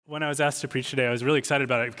When I was asked to preach today, I was really excited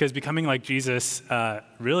about it because becoming like Jesus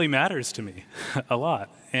really matters to me a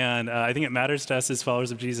lot. And I think it matters to us as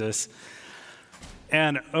followers of Jesus.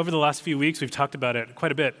 And over the last few weeks, we've talked about it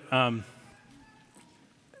quite a bit.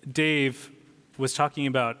 Dave was talking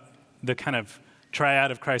about the kind of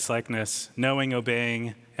triad of Christ-likeness, knowing,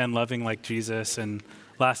 obeying, and loving like Jesus. And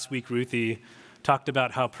last week, Ruthie talked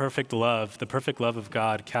about how perfect love, the perfect love of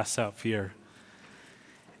God, casts out fear.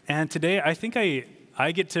 And today, I think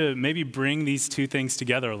I get to maybe bring these two things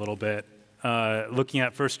together a little bit, looking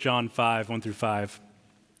at 1 John 5, 1 through 5.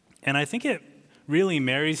 And I think it really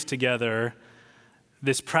marries together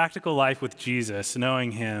this practical life with Jesus,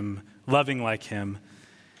 knowing him, loving like him,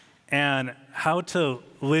 and how to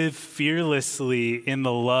live fearlessly in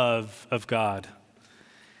the love of God.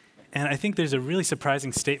 And I think there's a really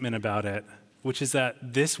surprising statement about it, which is that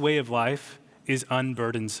this way of life is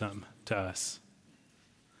unburdensome to us.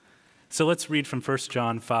 So let's read from 1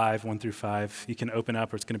 John 5, 1 through 5. You can open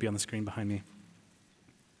up, or it's going to be on the screen behind me.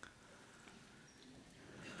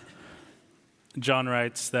 John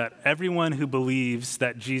writes that everyone who believes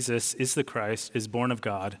that Jesus is the Christ is born of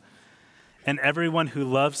God, and everyone who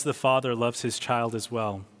loves the Father loves his child as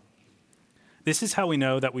well. This is how we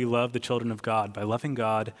know that we love the children of God, by loving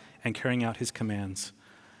God and carrying out his commands.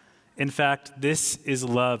 In fact, this is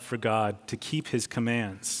love for God, to keep his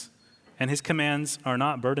commands. And his commands are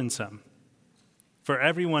not burdensome. For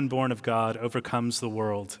everyone born of God overcomes the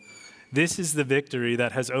world. This is the victory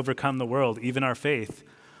that has overcome the world, even our faith.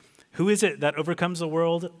 Who is it that overcomes the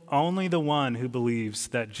world? Only the one who believes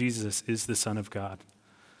that Jesus is the Son of God.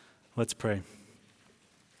 Let's pray.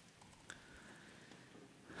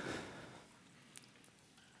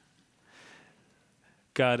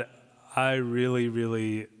 God, I really,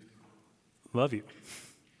 really love you.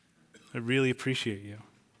 I really appreciate you.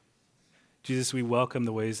 Jesus, we welcome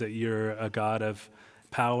the ways that you're a God of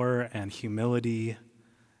power and humility,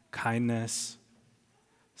 kindness,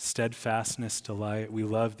 steadfastness, delight. We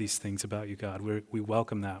love these things about you, God. We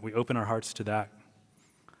welcome that. We open our hearts to that.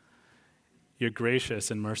 You're gracious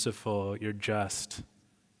and merciful. You're just.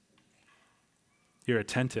 You're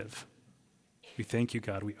attentive. We thank you,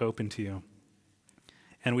 God. We open to you.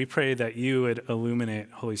 And we pray that you would illuminate,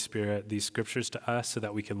 Holy Spirit, these scriptures to us so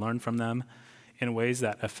that we can learn from them in ways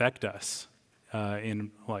that affect us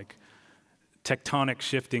in like tectonic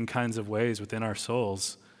shifting kinds of ways within our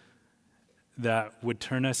souls that would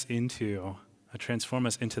turn us into, transform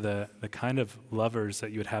us into the kind of lovers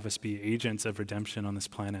that you would have us be, agents of redemption on this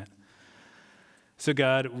planet. So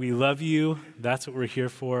God, we love you. That's what we're here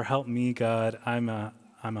for. Help me, God. I'm a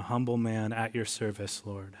humble man at your service,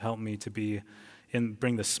 Lord. Help me to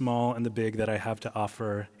bring the small and the big that I have to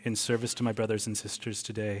offer in service to my brothers and sisters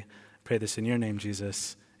today. Pray this in your name,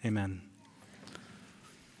 Jesus. Amen.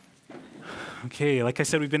 Okay, like I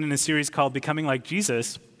said, we've been in a series called Becoming Like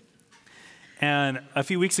Jesus. And a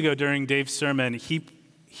few weeks ago during Dave's sermon,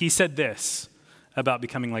 he said this about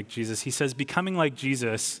becoming like Jesus. He says, becoming like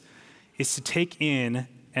Jesus is to take in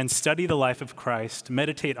and study the life of Christ,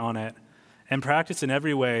 meditate on it, and practice in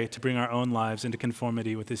every way to bring our own lives into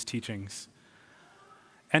conformity with his teachings.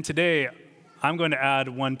 And today, I'm going to add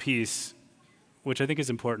one piece, which I think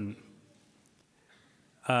is important.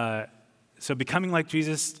 So becoming like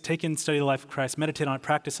Jesus, take in, study the life of Christ, meditate on it,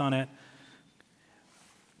 practice on it,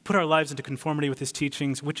 put our lives into conformity with his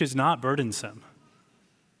teachings, which is not burdensome.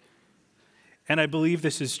 And I believe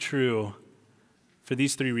this is true for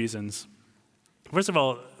these three reasons. First of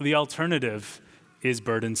all, the alternative is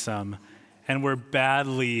burdensome, and we're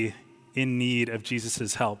badly in need of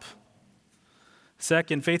Jesus' help.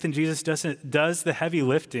 Second, faith in Jesus does the heavy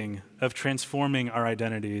lifting of transforming our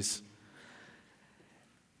identities.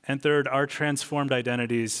 And third, our transformed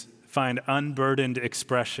identities find unburdened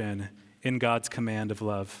expression in God's command of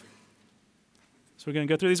love. So we're going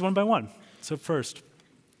to go through these one by one. So first,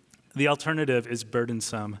 the alternative is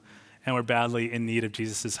burdensome, and we're badly in need of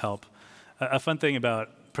Jesus' help. A fun thing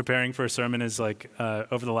about preparing for a sermon is over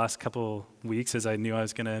the last couple weeks, as I knew I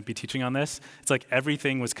was going to be teaching on this, it's like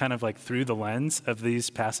everything was kind of like through the lens of these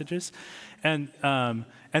passages. And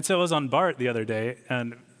so I was on BART the other day,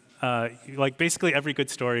 and basically every good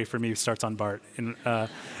story for me starts on BART. And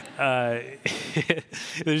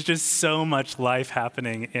there's just so much life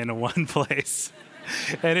happening in one place,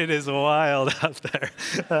 and it is wild out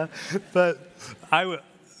there.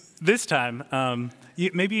 This time,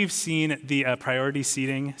 maybe you've seen the priority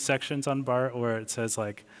seating sections on BART where it says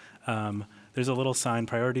there's a little sign,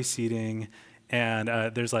 priority seating, And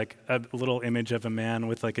there's like a little image of a man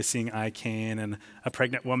with like a seeing eye cane and a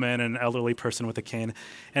pregnant woman and an elderly person with a cane.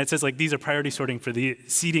 And it says like, these are priority seating for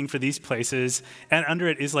these places. And under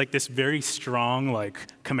it is like this very strong like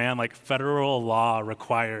command, like federal law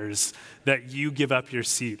requires that you give up your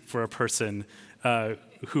seat for a person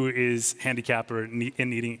who is handicapped or in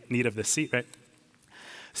need of this seat, right?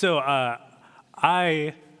 So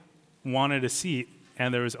I wanted a seat,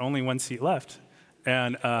 and there was only one seat left.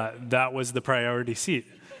 And that was the priority seat.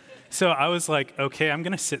 So I was like, okay, I'm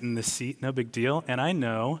going to sit in this seat, no big deal. And I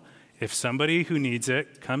know if somebody who needs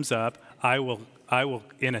it comes up, I will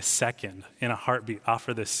in a second, in a heartbeat,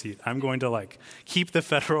 offer this seat. I'm going to like keep the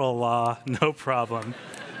federal law, no problem.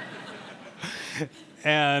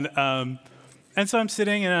 And so I'm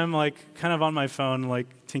sitting and I'm like kind of on my phone, like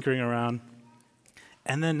tinkering around.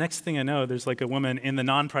 And then next thing I know, there's like a woman in the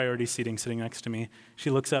non-priority seating sitting next to me.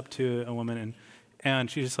 She looks up to a woman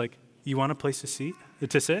and she's just like, "You want a place to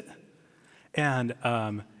sit?" And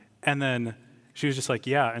then she was just like,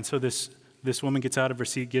 "Yeah." And so this woman gets out of her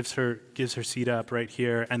seat, gives her seat up right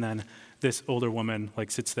here, and then this older woman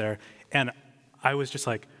like sits there. And I was just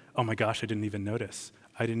like, "Oh my gosh, I didn't even notice.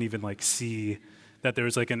 I didn't even like see that there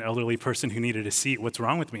was like an elderly person who needed a seat. What's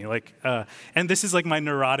wrong with me?" And this is like my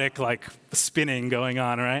neurotic like spinning going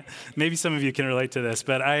on, right? Maybe some of you can relate to this,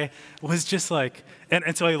 but I was just like,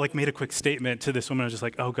 and so I like made a quick statement to this woman. I was just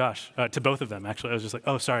like, "Oh gosh," to both of them actually. I was just like,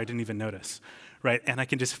 "Oh, sorry, I didn't even notice," right? And I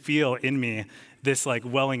can just feel in me this like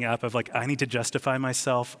welling up of like, I need to justify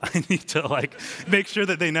myself. I need to like make sure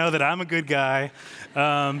that they know that I'm a good guy,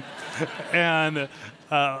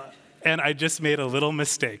 and I just made a little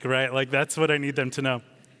mistake, right? Like that's what I need them to know.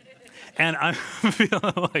 And I'm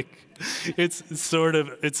feeling like it's sort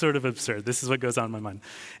of absurd. This is what goes on in my mind.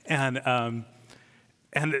 And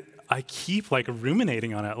I keep like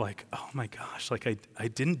ruminating on it, like, oh my gosh, like I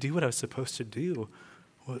didn't do what I was supposed to do.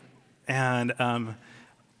 And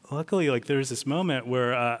luckily, like there's this moment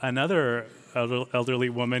where another elderly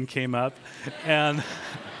woman came up and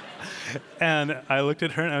I looked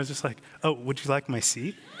at her and I was just like, "Oh, would you like my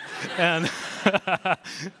seat?" And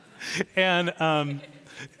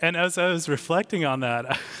as I was reflecting on that,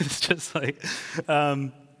 I was just like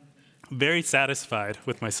very satisfied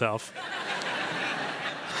with myself.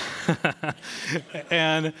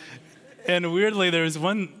 and weirdly, there was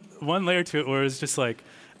one layer to it where it was just like,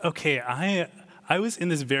 okay, I was in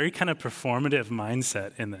this very kind of performative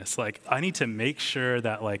mindset in this. Like, I need to make sure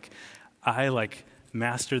that like I like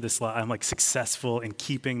master this law. I'm like successful in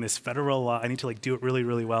keeping this federal law. I need to like do it really,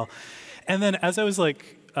 really well. And then as I was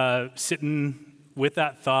like sitting with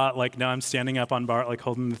that thought, like now I'm standing up on Bart, like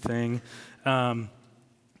holding the thing,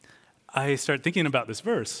 I started thinking about this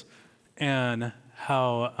verse and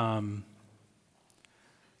how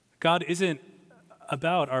God isn't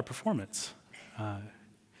about our performance.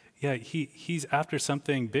 He's after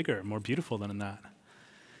something bigger, more beautiful than that.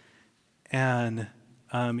 And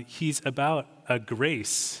he's about a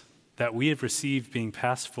grace that we have received being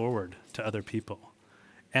passed forward to other people.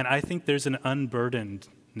 And I think there's an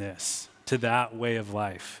unburdenedness to that way of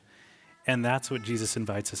life. And that's what Jesus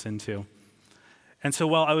invites us into. And so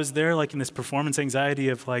while I was there, like in this performance anxiety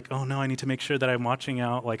of like, oh no, I need to make sure that I'm watching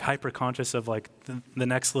out, like hyper conscious of like the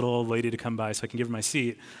next little old lady to come by so I can give her my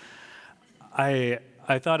seat, I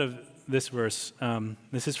thought of this verse.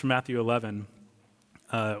 This is from Matthew 11,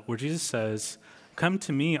 where Jesus says, "Come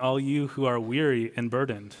to me, all you who are weary and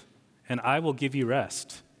burdened, and I will give you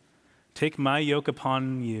rest. Take my yoke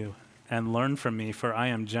upon you and learn from me, for I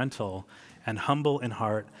am gentle and humble in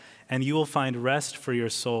heart, and you will find rest for your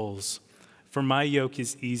souls. For my yoke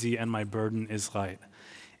is easy and my burden is light."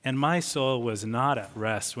 And my soul was not at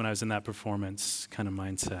rest when I was in that performance kind of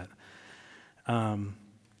mindset.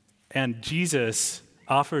 And Jesus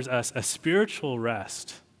offers us a spiritual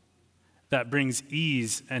rest that brings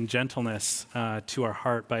ease and gentleness to our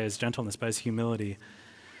heart by his gentleness, by his humility.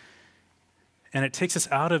 And it takes us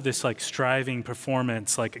out of this like striving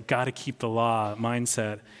performance, like gotta keep the law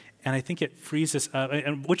mindset. And I think it frees us up,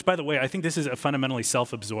 and which, by the way, I think this is a fundamentally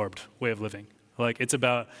self-absorbed way of living. Like it's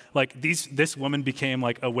about, like this woman became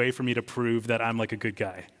like a way for me to prove that I'm like a good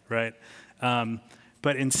guy, right?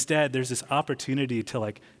 But instead, there's this opportunity to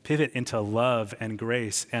like pivot into love and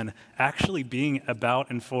grace and actually being about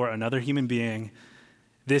and for another human being.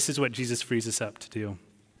 This is what Jesus frees us up to do.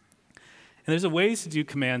 And there's a way to do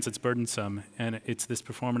commands that's burdensome, and it's this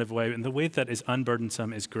performative way. And the way that is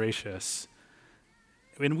unburdensome is gracious.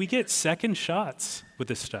 And we get second shots with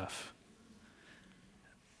this stuff.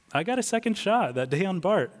 I got a second shot that day on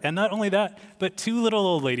Bart. And not only that, but two little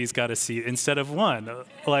old ladies got a seat instead of one.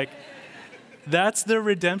 Like, That's the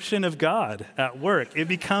redemption of God at work. It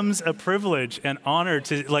becomes a privilege and honor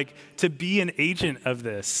to be an agent of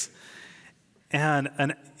this.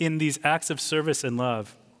 And in these acts of service and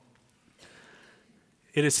love,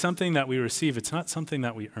 it is something that we receive. It's not something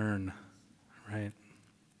that we earn, right?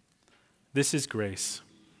 This is grace.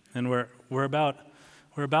 And we're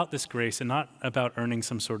about this grace and not about earning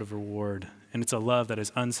some sort of reward. And it's a love that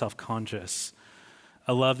is unself-conscious,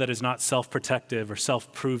 a love that is not self-protective or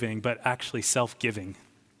self-proving, but actually self-giving.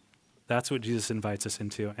 That's what Jesus invites us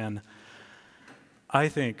into. And I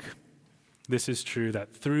think this is true,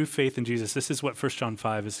 that through faith in Jesus, this is what 1 John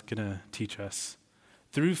 5 is going to teach us.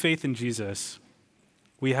 Through faith in Jesus,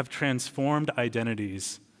 we have transformed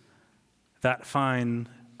identities that find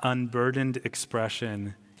unburdened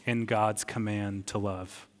expression in God's command to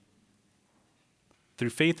love. Through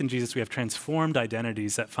faith in Jesus, we have transformed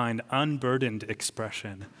identities that find unburdened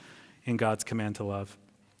expression in God's command to love.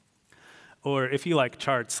 Or if you like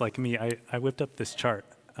charts like me, I whipped up this chart.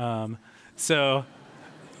 So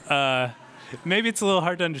maybe it's a little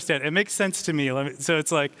hard to understand. It makes sense to me. So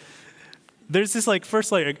it's like, there's this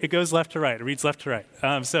first layer, it goes left to right, it reads left to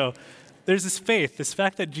right. So there's this faith, this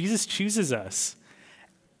fact that Jesus chooses us.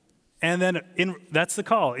 And then that's the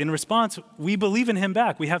call. In response, we believe in him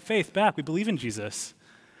back. We have faith back. We believe in Jesus.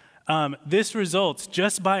 This results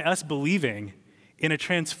just by us believing in a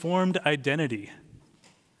transformed identity.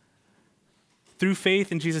 Through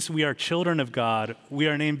faith in Jesus, we are children of God. We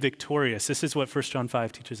are named victorious. This is what 1 John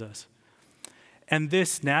 5 teaches us. And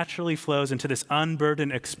this naturally flows into this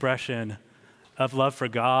unburdened expression of love for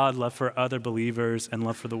God, love for other believers, and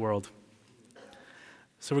love for the world.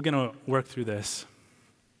 So we're going to work through this.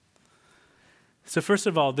 So first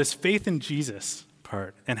of all, this faith in Jesus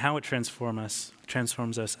part and how it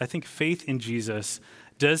transforms us. I think faith in Jesus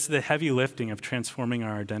does the heavy lifting of transforming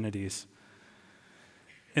our identities.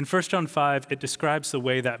 In 1 John 5, it describes the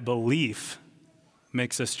way that belief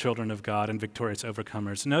makes us children of God and victorious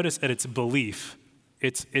overcomers. Notice that it's belief.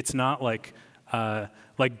 It's not like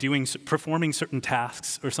performing certain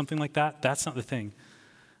tasks or something like that. That's not the thing.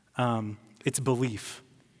 It's belief.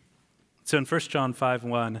 So in 1 John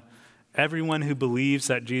 5:1, everyone who believes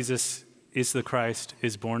that Jesus is the Christ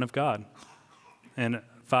is born of God. And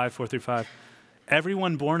 4-5,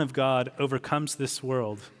 everyone born of God overcomes this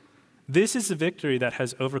world. This is the victory that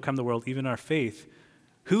has overcome the world, even our faith.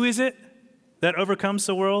 Who is it that overcomes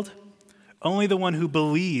the world? Only the one who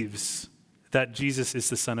believes that Jesus is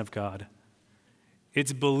the Son of God.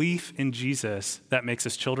 It's belief in Jesus that makes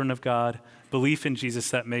us children of God, belief in Jesus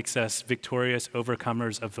that makes us victorious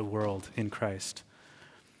overcomers of the world in Christ.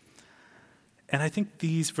 And I think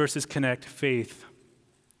these verses connect faith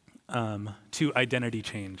to identity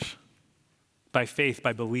change. By faith,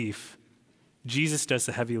 by belief, Jesus does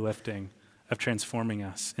the heavy lifting of transforming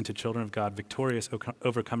us into children of God, victorious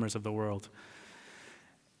overcomers of the world.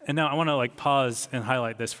 And now I want to pause and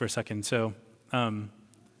highlight this for a second. So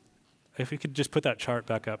if we could just put that chart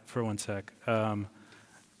back up for one sec.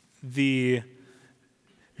 This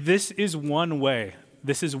is one way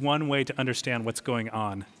to understand what's going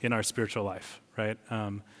on in our spiritual life, right?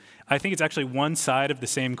 I think it's actually one side of the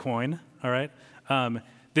same coin, all right?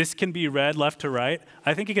 This can be read left to right.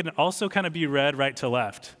 I think it can also kind of be read right to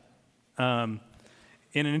left. In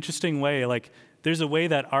an interesting way, there's a way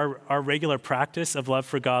that our regular practice of love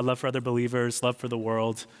for God, love for other believers, love for the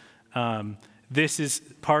world, this is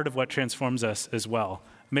part of what transforms us as well.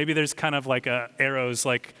 Maybe there's kind of arrows,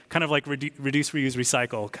 reduce, reuse,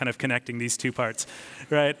 recycle, kind of connecting these two parts,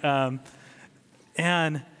 right?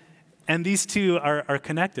 And these two are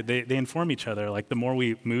connected. They inform each other. The more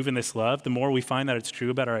we move in this love, the more we find that it's true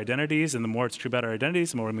about our identities, and the more it's true about our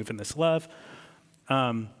identities, the more we move in this love.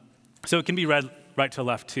 So it can be read right to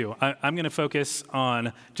left too. I'm going to focus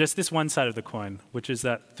on just this one side of the coin, which is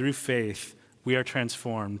that through faith, we are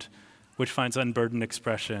transformed, which finds unburdened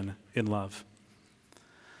expression in love.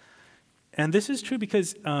 And this is true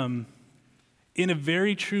because in a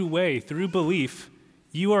very true way, through belief,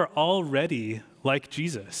 you are already like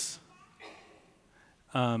Jesus.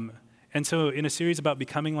 And so in a series about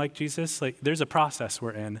becoming like Jesus, there's a process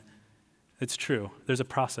we're in. It's true. There's a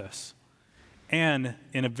process. And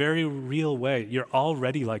in a very real way, you're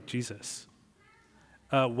already like Jesus.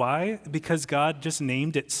 Why? Because God just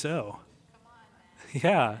named it so.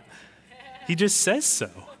 Yeah. He just says so,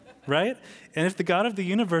 right? And if the God of the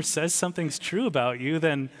universe says something's true about you,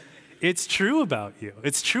 then it's true about you.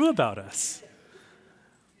 It's true about us.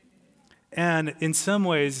 And in some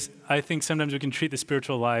ways, I think sometimes we can treat the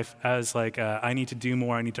spiritual life as I need to do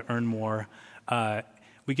more, I need to earn more.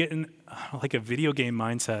 We get in a video game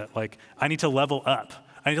mindset, I need to level up.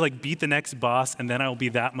 I need to beat the next boss, and then I will be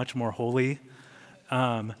that much more holy.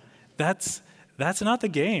 That's not the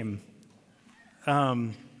game.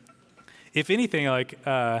 If anything, like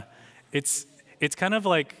it's kind of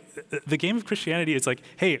like the game of Christianity is like,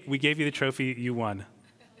 hey, we gave you the trophy, you won.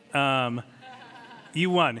 You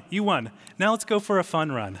won. Now let's go for a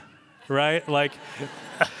fun run, right? Like,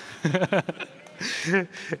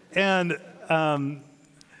 and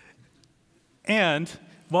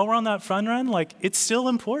while we're on that fun run, like it's still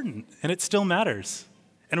important and it still matters.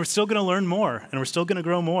 And we're still going to learn more, and we're still going to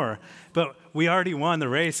grow more. But we already won the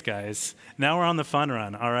race, guys. Now we're on the fun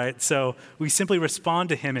run, all right? So we simply respond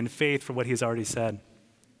to him in faith for what he's already said.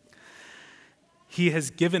 God has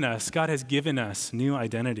given us new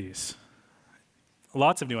identities.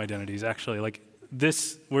 Lots of new identities, actually. Like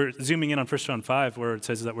this, we're zooming in on 1 John 5, where it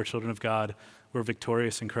says that we're children of God, we're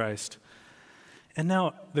victorious in Christ. And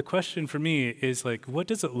now the question for me is like, what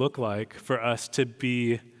does it look like for us to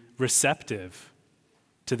be receptive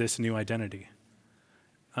to this new identity?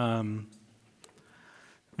 The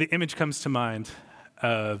image comes to mind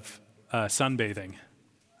of sunbathing,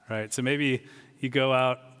 right? So maybe you go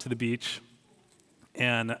out to the beach,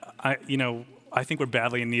 and I think we're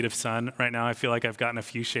badly in need of sun right now. I feel like I've gotten a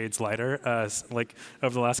few shades lighter, like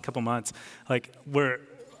over the last couple months.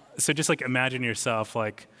 So just like imagine yourself,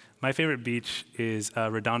 like my favorite beach is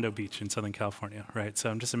Redondo Beach in Southern California, right? So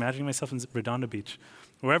I'm just imagining myself in Redondo Beach,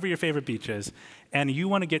 wherever your favorite beach is, and you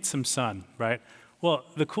want to get some sun, right? Well,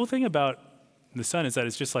 the cool thing about the sun is that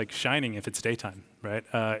it's just like shining if it's daytime, right?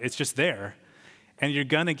 It's just there, and you're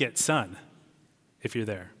gonna get sun if you're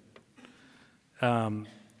there.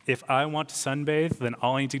 If I want to sunbathe, then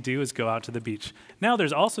all I need to do is go out to the beach. Now,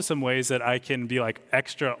 there's also some ways that I can be like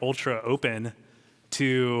extra, ultra open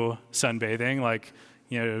to sunbathing, like,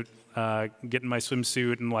 get in my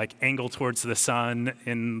swimsuit and like angle towards the sun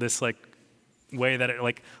in this like way that it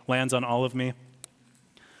like lands on all of me.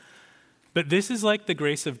 But this is like the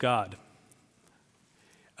grace of God.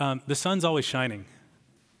 The sun's always shining.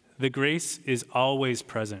 The grace is always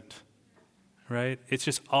present, right? It's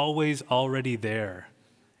just always already there.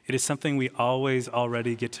 It is something we always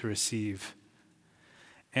already get to receive.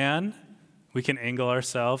 And we can angle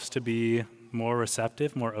ourselves to be more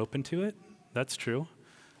receptive, more open to it. That's true.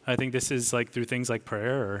 I think this is like through things like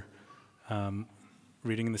prayer or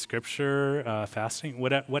reading the scripture, fasting,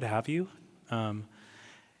 what have you.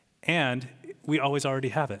 And we always already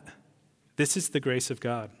have it. This is the grace of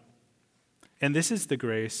God. And this is the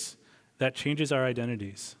grace that changes our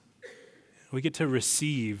identities. We get to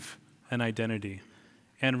receive an identity.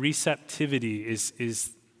 And receptivity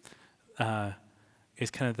is kind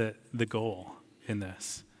of the goal in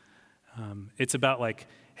this. It's about like,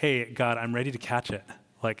 hey, God, I'm ready to catch it.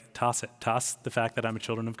 Like, toss it. Toss the fact that I'm a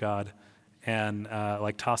children of God, and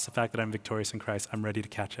like toss the fact that I'm victorious in Christ. I'm ready to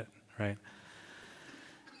catch it, right?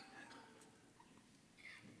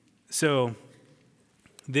 So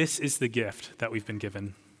this is the gift that we've been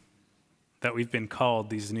given, that we've been called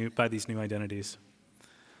by these new identities.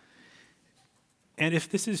 And if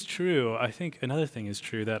this is true, I think another thing is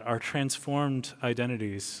true, that our transformed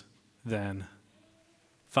identities then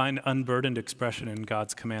find unburdened expression in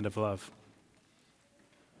God's command of love.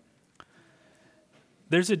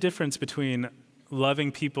 There's a difference between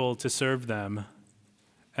loving people to serve them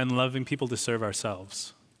and loving people to serve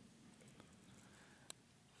ourselves.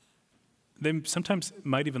 They sometimes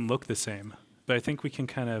might even look the same, but I think we can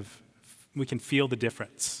feel the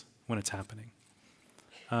difference when it's happening.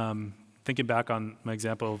 Thinking back on my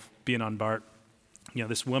example of being on BART,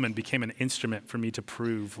 this woman became an instrument for me to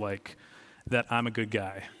prove like that I'm a good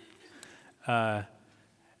guy.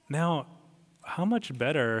 Now, how much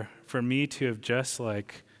better for me to have just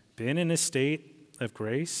like been in a state of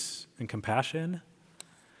grace and compassion,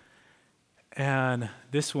 and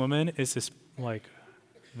this woman is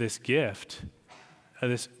this gift,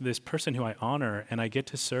 this person who I honor and I get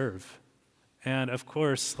to serve. And of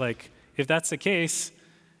course, like if that's the case,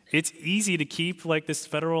 it's easy to keep like this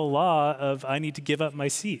federal law of I need to give up my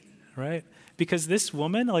seat, right? Because this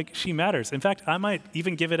woman, like she matters. In fact, I might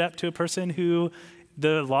even give it up to a person who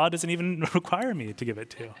the law doesn't even require me to give it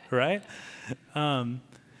to, right?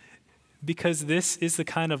 Because this is the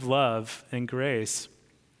kind of love and grace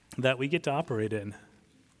that we get to operate in.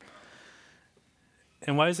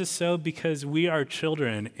 And why is this so? Because we are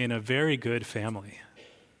children in a very good family.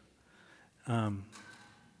 And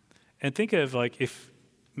think of like if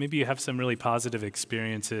maybe you have some really positive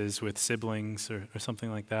experiences with siblings or something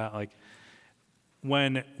like that. Like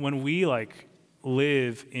when we like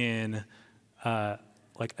live in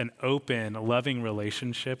like an open, loving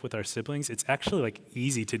relationship with our siblings, it's actually like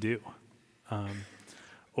easy to do.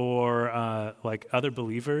 Or like other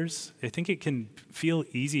believers, I think it can feel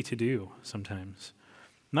easy to do sometimes.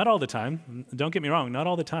 Not all the time. Don't get me wrong, not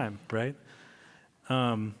all the time, right?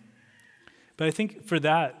 But I think for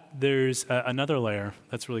that, there's another layer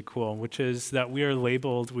that's really cool, which is that we are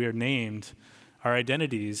labeled, we are named, our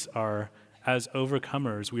identities are as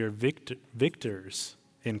overcomers. We are victors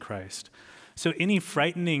in Christ. So any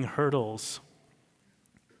frightening hurdles,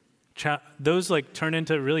 those turn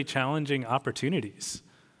into really challenging opportunities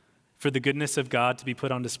for the goodness of God to be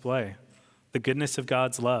put on display, the goodness of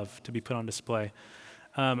God's love to be put on display.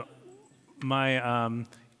 I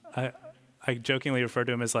jokingly refer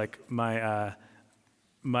to him as my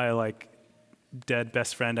dead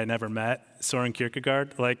best friend I never met, Soren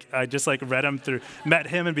Kierkegaard. I just met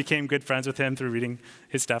him and became good friends with him through reading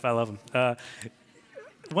his stuff. I love him.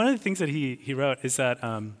 One of the things that he wrote is that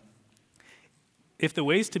if the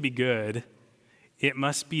way's to be good, it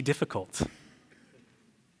must be difficult.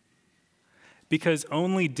 Because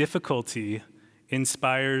only difficulty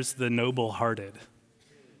inspires the noble-hearted.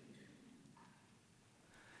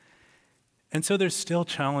 And so there's still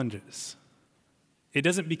challenges. It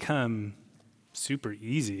doesn't become super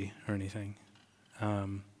easy or anything.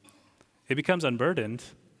 It becomes unburdened,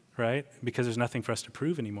 right? Because there's nothing for us to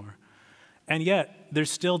prove anymore. And yet,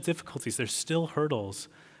 there's still difficulties, there's still hurdles.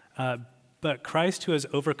 But Christ, who has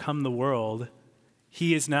overcome the world,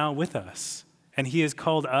 he is now with us. And he has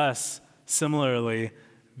called us, similarly,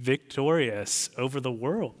 victorious over the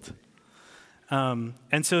world.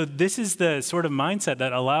 And so this is the sort of mindset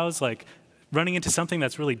that allows running into something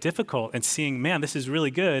that's really difficult and seeing, man, this is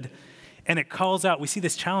really good. And it calls out, we see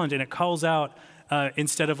this challenge and it calls out,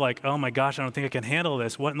 instead of oh my gosh, I don't think I can handle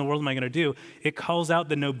this. What in the world am I going to do? It calls out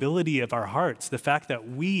the nobility of our hearts, the fact that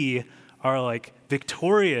we are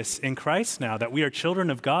victorious in Christ now, that we are children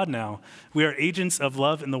of God now. We are agents of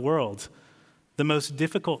love in the world. The most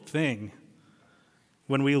difficult thing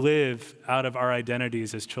when we live out of our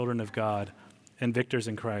identities as children of God and victors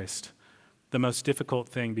in Christ, the most difficult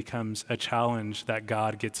thing becomes a challenge that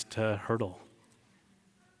God gets to hurdle.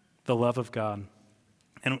 The love of God.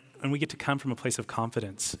 And we get to come from a place of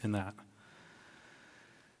confidence in that.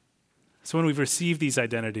 So when we've received these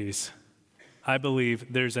identities, I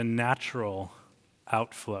believe there's a natural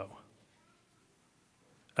outflow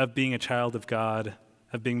of being a child of God,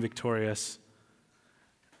 of being victorious.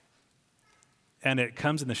 And it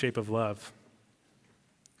comes in the shape of love.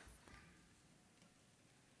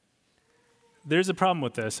 There's a problem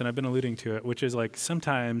with this, and I've been alluding to it, which is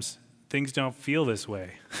sometimes things don't feel this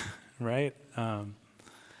way, right?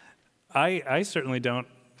 I certainly don't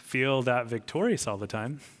feel that victorious all the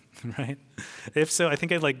time, right? If so, I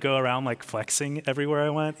think I'd go around flexing everywhere I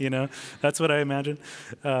went, That's what I imagine,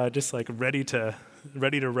 just ready to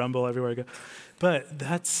rumble everywhere I go. But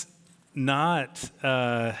that's not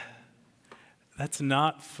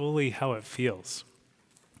fully how it feels.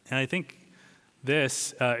 And I think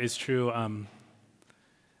this is true.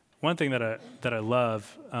 One thing that I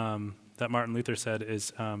love that Martin Luther said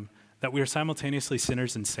is that we are simultaneously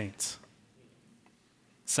sinners and saints.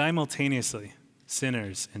 Simultaneously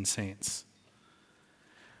sinners and saints.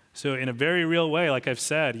 So in a very real way, like I've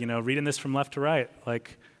said, reading this from left to right,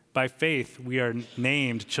 by faith we are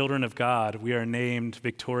named children of God. We are named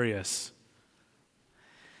victorious.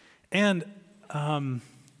 And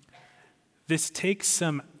this takes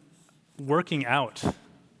some working out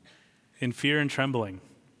in fear and trembling.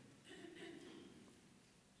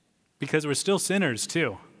 Because we're still sinners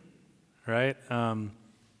too, right? And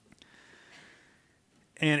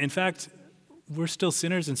in fact, we're still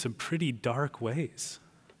sinners in some pretty dark ways.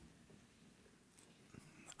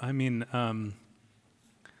 I mean,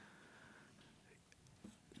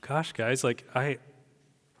 gosh, guys, I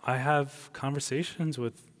have conversations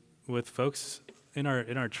with folks in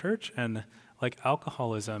our church, and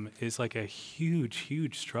alcoholism is a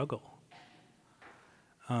huge struggle.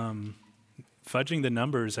 Fudging the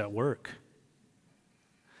numbers at work.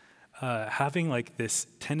 Having this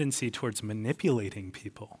tendency towards manipulating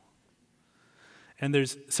people. And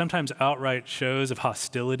there's sometimes outright shows of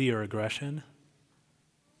hostility or aggression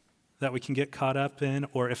that we can get caught up in,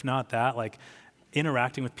 or if not that,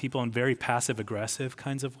 interacting with people in very passive-aggressive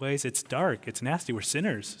kinds of ways. It's dark, it's nasty, we're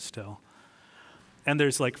sinners still. And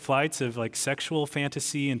there's flights of sexual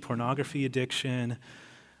fantasy and pornography addiction.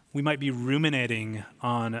 We might be ruminating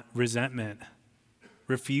on resentment,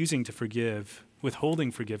 refusing to forgive,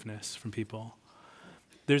 withholding forgiveness from people.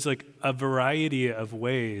 There's a variety of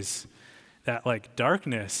ways that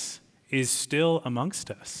darkness is still amongst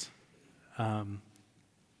us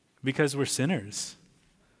because we're sinners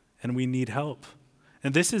and we need help.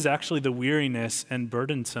 And this is actually the weariness and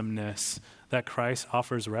burdensomeness that Christ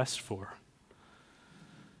offers rest for.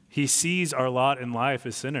 He sees our lot in life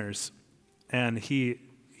as sinners, and he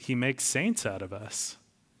he makes saints out of us,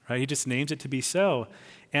 right? He just names it to be so.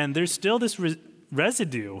 And there's still this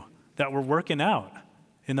residue that we're working out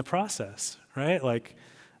in the process, right? Like,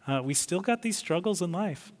 we still got these struggles in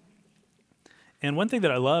life. And one thing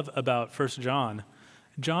that I love about 1 John,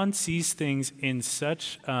 John sees things in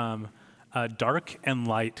such a dark and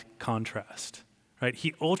light contrast, right?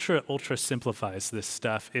 He ultra simplifies this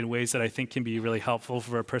stuff in ways that I think can be really helpful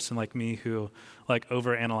for a person like me who like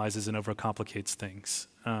overanalyzes and overcomplicates things.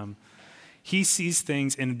 He sees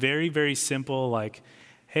things in very, very simple, like,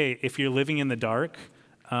 hey, if you're living in the dark,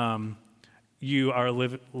 you are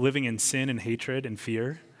living in sin and hatred and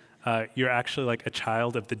fear. You're actually like a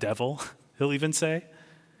child of the devil, he'll even say.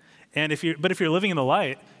 And if you're living in the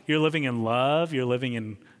light, you're living in love, you're living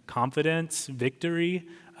in confidence, victory,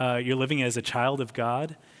 you're living as a child of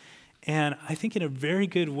God. And I think in a very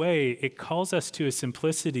good way, it calls us to a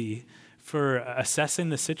simplicity for assessing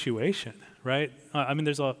the situation, right? I mean,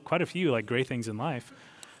 there's quite a few like great things in life.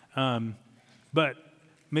 But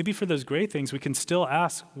maybe for those great things, we can still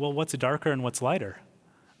ask, well, what's darker and what's lighter?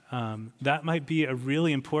 That might be a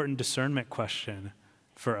really important discernment question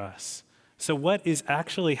for us. So what is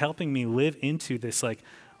actually helping me live into this like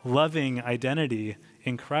loving identity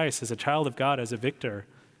in Christ as a child of God, as a victor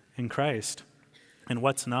in Christ, and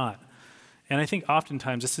what's not? And I think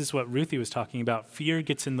oftentimes, this is what Ruthie was talking about, fear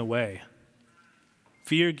gets in the way.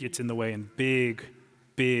 Fear gets in the way in big,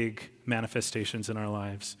 big manifestations in our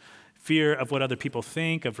lives. Fear of what other people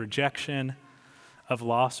think, of rejection, of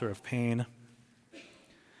loss, or of pain.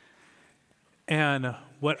 And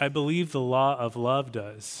what I believe the law of love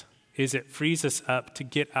does is it frees us up to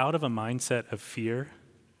get out of a mindset of fear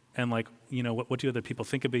and like, you know, what do other people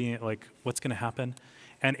think of me, like what's going to happen,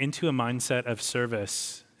 and into a mindset of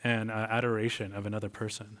service and adoration of another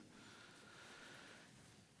person.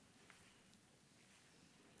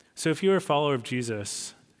 So if you're a follower of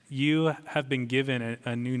Jesus, you have been given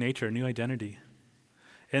a new nature, a new identity.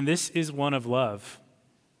 And this is one of love.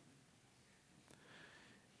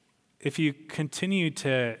 If you continue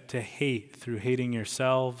to hate through hating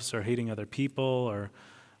yourselves or hating other people or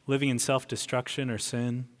living in self-destruction or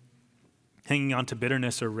sin, hanging on to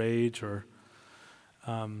bitterness or rage or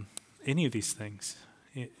any of these things,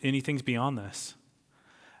 any things beyond this,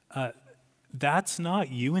 that's not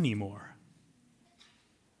you anymore.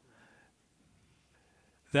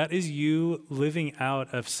 That is you living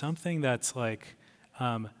out of something that's like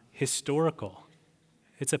historical.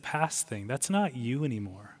 It's a past thing. That's not you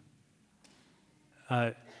anymore.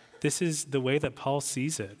 This is the way that Paul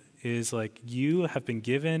sees it, is like you have been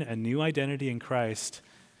given a new identity in Christ,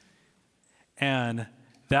 and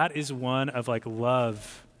that is one of like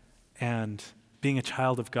love and being a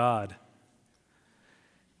child of God.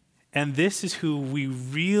 And this is who we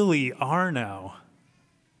really are now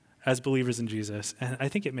as believers in Jesus. And I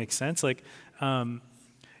think it makes sense. Like, how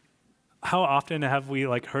often have we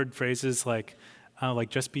like heard phrases like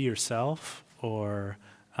just be yourself, or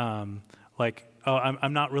like, oh,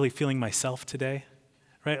 I'm not really feeling myself today,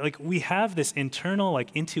 right? Like we have this internal like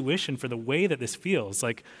intuition for the way that this feels,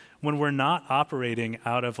 like when we're not operating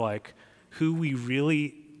out of like who we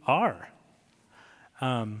really are.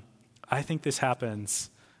 I think this happens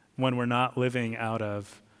when we're not living out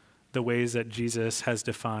of the ways that Jesus has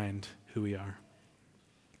defined who we are.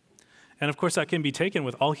 And of course, that can be taken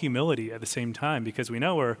with all humility at the same time, because we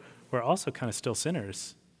know we're also kind of still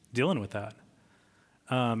sinners dealing with that.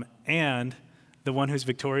 And the one who's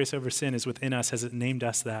victorious over sin is within us, has named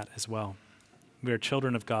us that as well. We are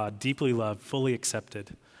children of God, deeply loved, fully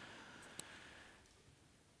accepted.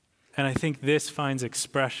 And I think this finds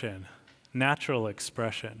expression, natural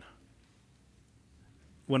expression,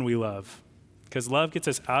 when we love. Because love gets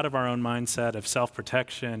us out of our own mindset of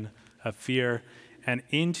self-protection, of fear, and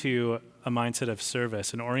into a mindset of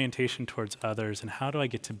service, an orientation towards others, and how do I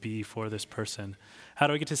get to be for this person? How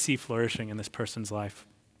do I get to see flourishing in this person's life?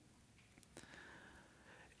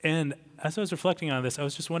 And as I was reflecting on this, I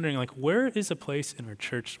was just wondering, like, where is a place in our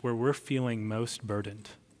church where we're feeling most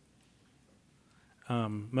burdened?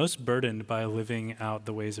 Most burdened by living out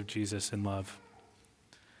the ways of Jesus in love.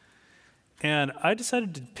 And I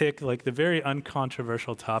decided to pick like the very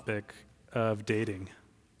uncontroversial topic of dating.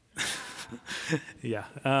 Yeah.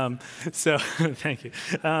 So thank you.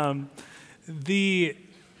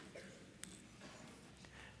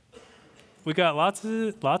 We got lots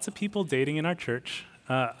of people dating in our church.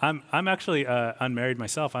 I'm actually unmarried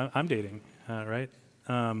myself. I'm dating, right?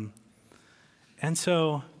 And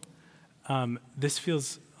so this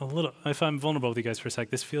feels a little. If I'm vulnerable with you guys for a sec,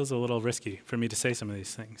 this feels a little risky for me to say some of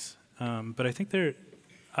these things. But I think they're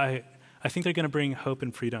going to bring hope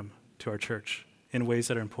and freedom to our church in ways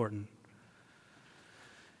that are important.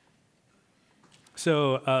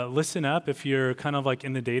 So listen up if you're kind of like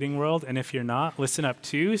in the dating world, and if you're not, listen up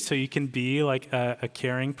too, so you can be like a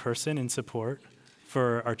caring person in support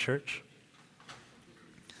for our church.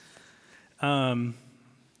 I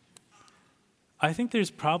think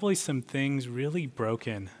there's probably some things really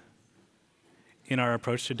broken in our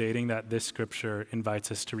approach to dating that this scripture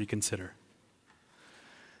invites us to reconsider.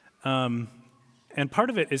 And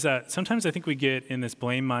part of it is that sometimes I think we get in this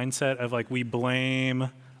blame mindset of like we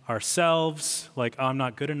blame ourselves, like, oh, I'm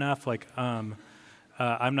not good enough, like I'm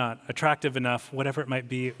not attractive enough, whatever it might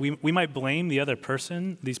be. We might blame the other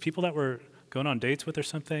person, these people that we're going on dates with or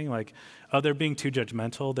something, like, oh, they're being too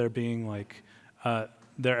judgmental, they're being like,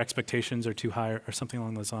 their expectations are too high or something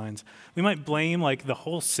along those lines. We might blame like the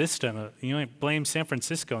whole system. You might blame San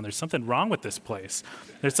Francisco, and there's something wrong with this place.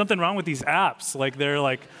 There's something wrong with these apps. Like they're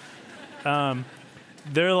like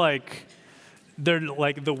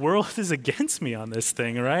the world is against me on this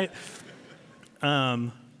thing, right?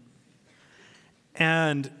 And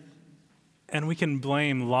we can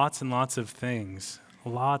blame lots and lots of things,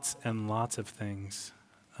 lots and lots of things.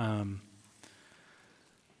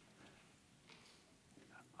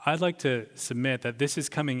 I'd like to submit that this is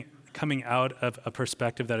coming out of a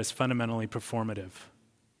perspective that is fundamentally performative,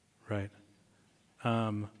 right?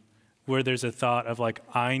 Where there's a thought of like,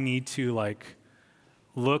 I need to like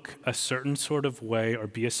look a certain sort of way or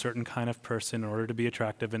be a certain kind of person in order to be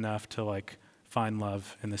attractive enough to like find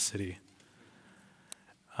love in the city.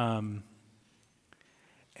 And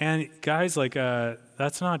guys, like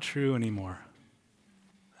that's not true anymore.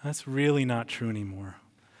 That's really not true anymore.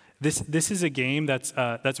 This is a game that's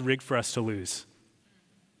rigged for us to lose.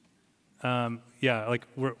 Like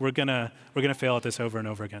we're gonna fail at this over and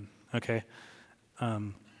over again. Okay,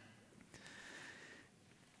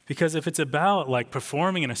 because if it's about like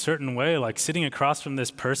performing in a certain way, like sitting across from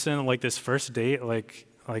this person, like this first date, like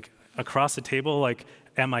across the table, like,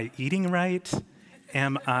 am I eating right?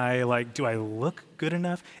 Am I like, do I look good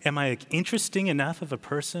enough? Am I like interesting enough of a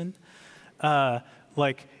person?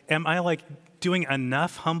 Like, am I like doing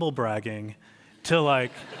enough humble bragging to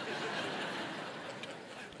like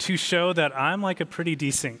to show that I'm like a pretty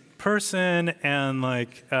decent person, and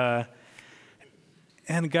like and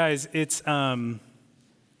guys, it's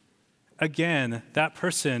again, that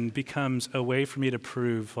person becomes a way for me to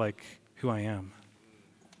prove like who I am.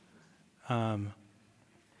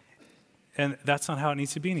 And that's not how it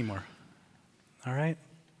needs to be anymore. All right?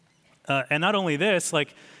 And not only this,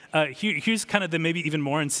 like here's kind of the maybe even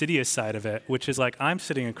more insidious side of it, which is like I'm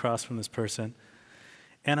sitting across from this person,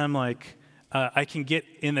 and I'm like, I can get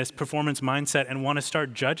in this performance mindset and want to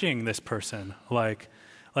start judging this person. Like,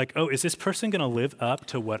 oh, is this person going to live up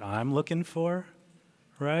to what I'm looking for?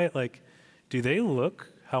 Right? Like, do they look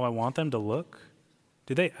how I want them to look?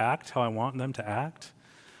 Do they act how I want them to act?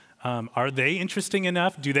 Are they interesting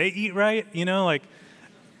enough? Do they eat right? You know, like,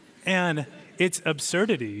 and it's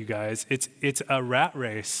absurdity, you guys. It's a rat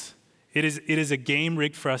race. It is a game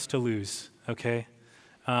rigged for us to lose, okay?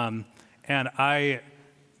 And I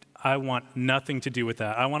want nothing to do with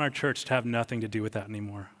that. I want our church to have nothing to do with that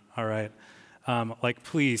anymore, all right? Like,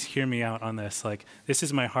 please hear me out on this. Like, this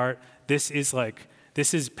is my heart.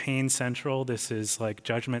 This is pain central. This is like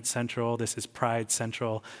judgment central. This is pride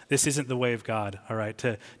central. This isn't the way of God, all right,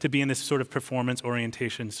 to be in this sort of performance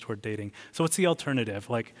orientations toward dating. So what's the alternative?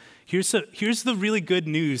 Like, here's the really good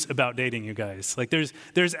news about dating, you guys. Like,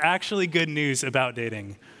 there's actually good news about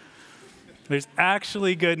dating. There's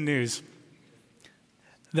actually good news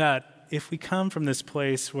that if we come from this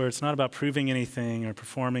place where it's not about proving anything or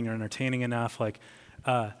performing or entertaining enough, like,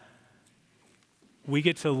 we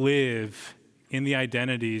get to live in the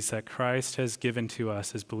identities that Christ has given to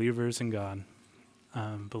us as believers in God,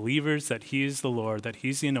 believers that he is the Lord, that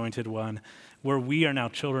he's the anointed one, where we are now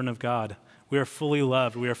children of God. We are fully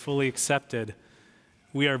loved. We are fully accepted.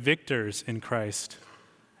 We are victors in Christ.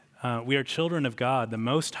 We are children of God, the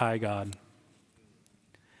Most High God.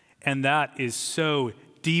 And that is so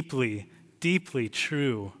deeply, deeply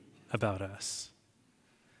true about us.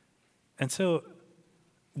 And so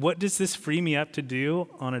what does this free me up to do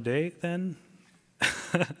on a date then?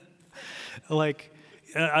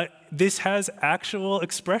 This has actual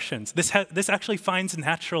expressions. This actually finds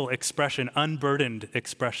natural expression, unburdened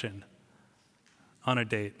expression on a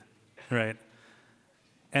date, right?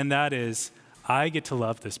 And that is, I get to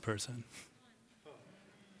love this person.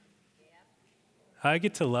 I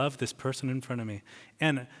get to love this person in front of me.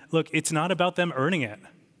 And look, it's not about them earning it,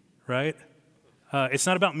 right? It's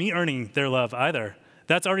not about me earning their love either.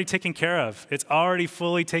 That's already taken care of. It's already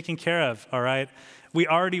fully taken care of, all right? We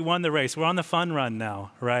already won the race. We're on the fun run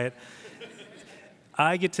now, right?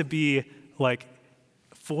 I get to be like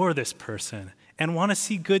for this person and want to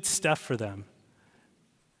see good stuff for them,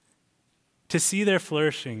 to see their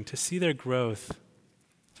flourishing, to see their growth,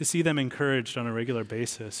 to see them encouraged on a regular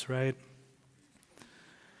basis, right?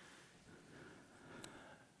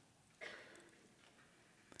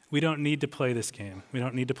 We don't need to play this game. We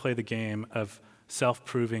don't need to play the game of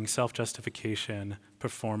self-proving, self-justification,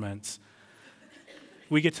 performance.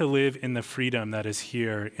 We get to live in the freedom that is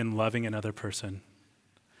here in loving another person.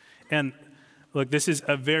 And look, this is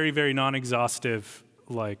a very, very non-exhaustive,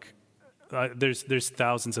 there's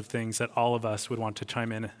thousands of things that all of us would want to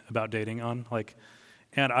chime in about dating on.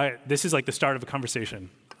 This is like the start of a conversation.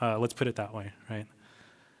 Let's put it that way, right?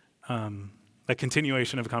 A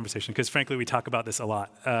continuation of a conversation, because frankly, we talk about this a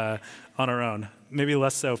lot on our own. Maybe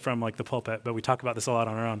less so from like the pulpit, but we talk about this a lot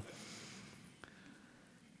on our own.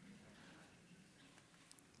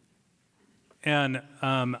 And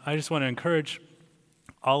I just want to encourage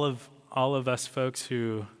all of us folks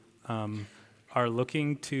who are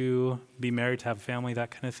looking to be married, to have a family,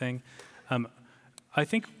 that kind of thing. I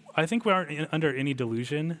think we aren't under any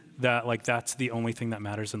delusion that like that's the only thing that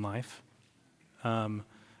matters in life.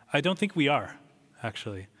 I don't think we are,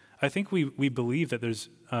 actually. I think we believe that there's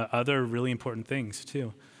other really important things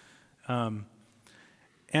too.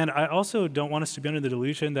 And I also don't want us to be under the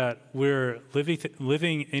delusion that we're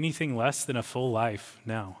living anything less than a full life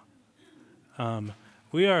now.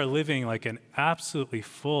 We are living like an absolutely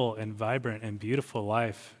full and vibrant and beautiful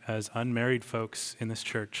life as unmarried folks in this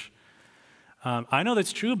church. I know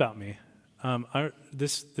that's true about me.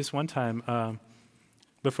 This one time,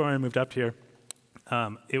 before I moved up here,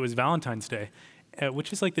 it was Valentine's Day,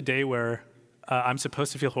 which is like the day where I'm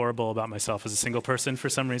supposed to feel horrible about myself as a single person for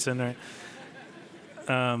some reason, right?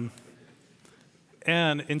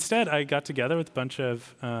 And instead, I got together with a bunch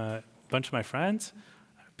of my friends,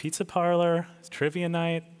 pizza parlor, trivia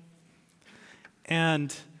night,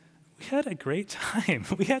 and we had a great time.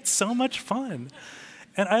 We had so much fun,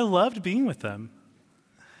 and I loved being with them.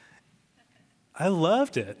 I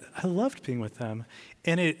loved it. I loved being with them.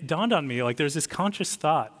 And it dawned on me, like there's this conscious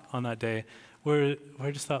thought on that day where I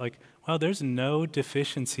just thought like, wow, there's no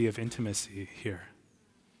deficiency of intimacy here.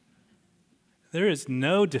 There is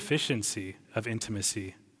no deficiency of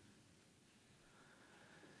intimacy.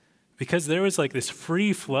 Because there was like this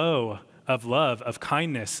free flow of love, of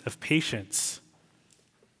kindness, of patience,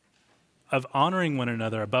 of honoring one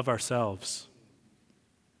another above ourselves,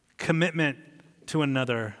 commitment to one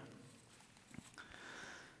another,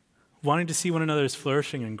 wanting to see one another's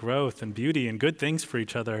flourishing and growth and beauty and good things for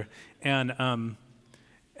each other. And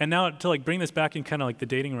now to like bring this back in kind of like the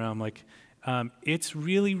dating realm, like it's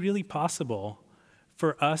really, really possible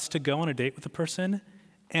for us to go on a date with a person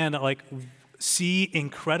and like see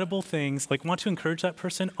incredible things, like want to encourage that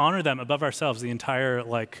person, honor them above ourselves the entire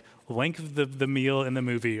like length of the meal in the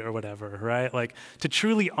movie or whatever, right? Like to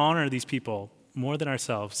truly honor these people more than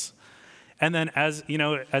ourselves. And then as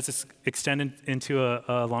it's extended into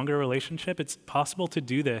a longer relationship, it's possible to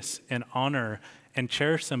do this and honor and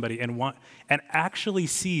cherish somebody and actually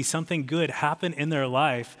see something good happen in their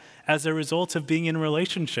life as a result of being in a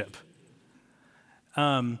relationship.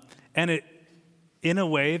 And it, in a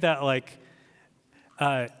way that like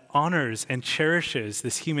honors and cherishes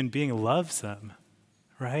this human being, loves them,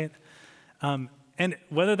 right? And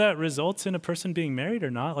whether that results in a person being married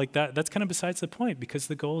or not, like that's kind of besides the point, because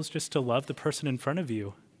the goal is just to love the person in front of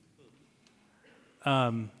you.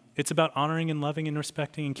 It's about honoring and loving and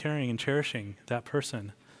respecting and caring and cherishing that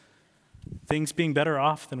person. Things being better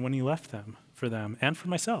off than when you left them, for them and for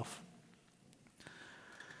myself.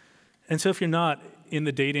 And so if you're not in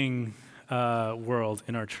the dating world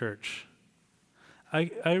in our church,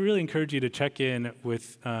 I really encourage you to check in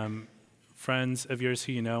with friends of yours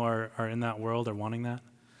who you know are in that world or wanting that.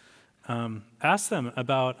 Ask them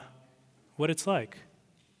about what it's like.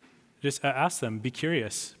 Just ask them, be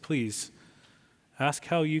curious, please. Ask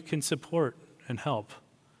how you can support and help.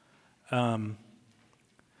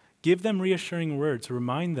 Give them reassuring words,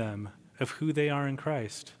 remind them of who they are in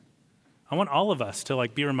Christ. I want all of us to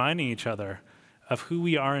like be reminding each other of who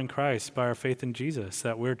we are in Christ by our faith in Jesus,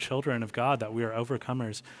 that we're children of God, that we are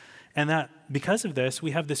overcomers. And that because of this,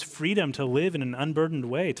 we have this freedom to live in an unburdened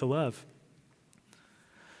way, to love.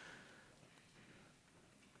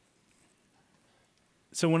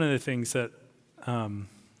 So one of the things that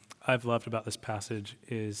I've loved about this passage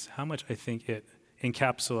is how much I think it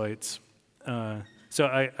encapsulates. So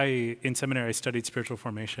I in seminary, I studied spiritual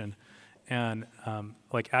formation, and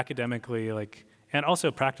like academically, like, and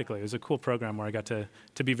also practically. It was a cool program where I got to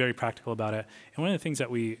be very practical about it. And one of the things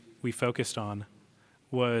that we focused on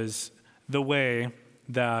was the way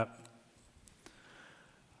that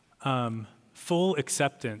full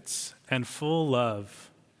acceptance and full love,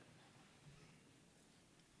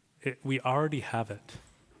 we already have it.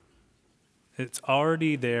 It's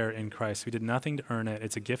already there in Christ. We did nothing to earn it.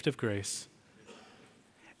 It's a gift of grace.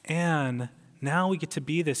 And now we get to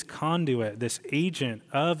be this conduit, this agent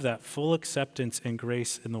of that full acceptance and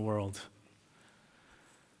grace in the world.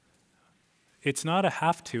 It's not a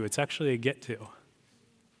have to, it's actually a get to.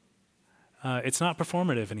 It's not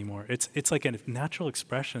performative anymore. It's like a natural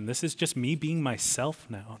expression. This is just me being myself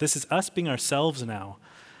now. This is us being ourselves now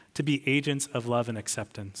to be agents of love and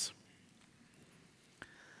acceptance.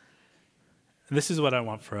 And this is what I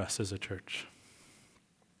want for us as a church.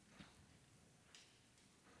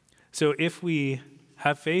 So if we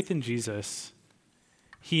have faith in Jesus,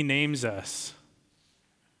 he names us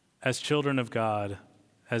as children of God,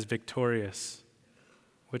 as victorious,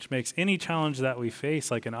 which makes any challenge that we face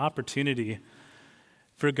like an opportunity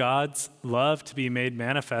for God's love to be made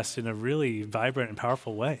manifest in a really vibrant and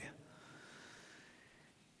powerful way.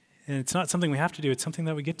 And it's not something we have to do, it's something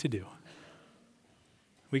that we get to do.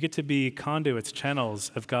 We get to be conduits, channels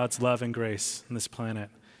of God's love and grace on this planet,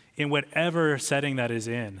 in whatever setting that is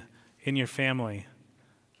in your family,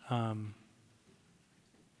 in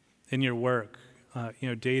your work,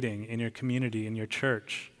 dating, in your community, in your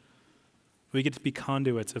church. We get to be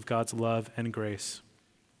conduits of God's love and grace.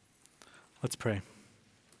 Let's pray.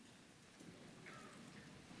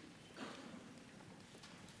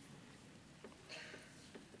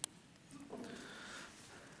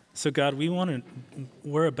 So God,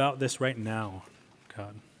 we're about this right now,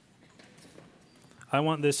 God. I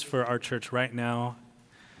want this for our church right now.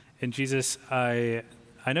 And Jesus, I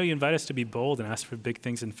know you invite us to be bold and ask for big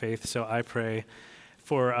things in faith, so I pray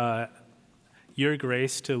for your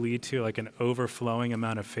grace to lead to like an overflowing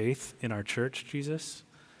amount of faith in our church, Jesus.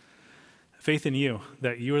 Faith in you,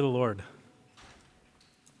 that you are the Lord.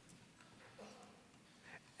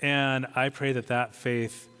 And I pray that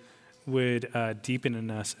faith would deepen in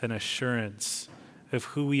us an assurance of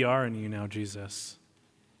who we are in you now, Jesus.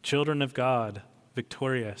 Children of God,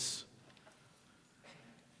 victorious.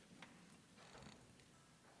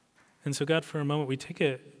 And so, God, for a moment, we take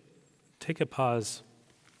a pause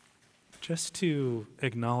just to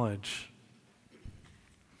acknowledge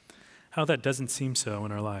how that doesn't seem so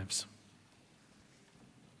in our lives.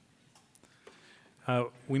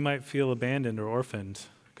 We might feel abandoned or orphaned,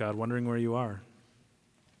 God, wondering where you are.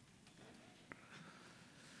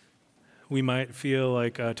 We might feel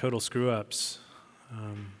like total screw-ups,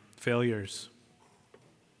 failures.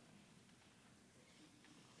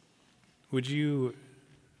 Would you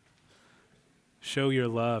show your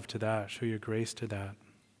love to that, show your grace to that?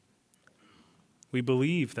 We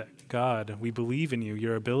believe that, God, we believe in you,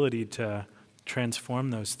 your ability to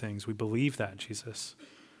transform those things. We believe that, Jesus.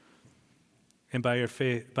 And by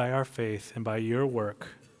our faith and by your work,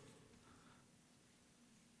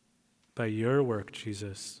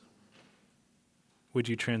 Jesus, would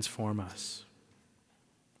you transform us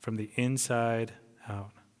from the inside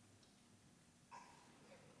out?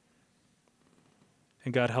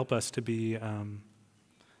 And God, help us to be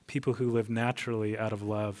people who live naturally out of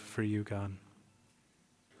love for you, God.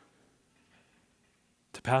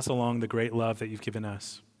 To pass along the great love that you've given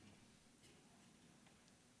us.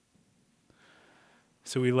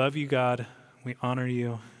 So we love you, God. We honor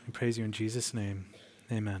you. We praise you in Jesus' name.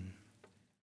 Amen.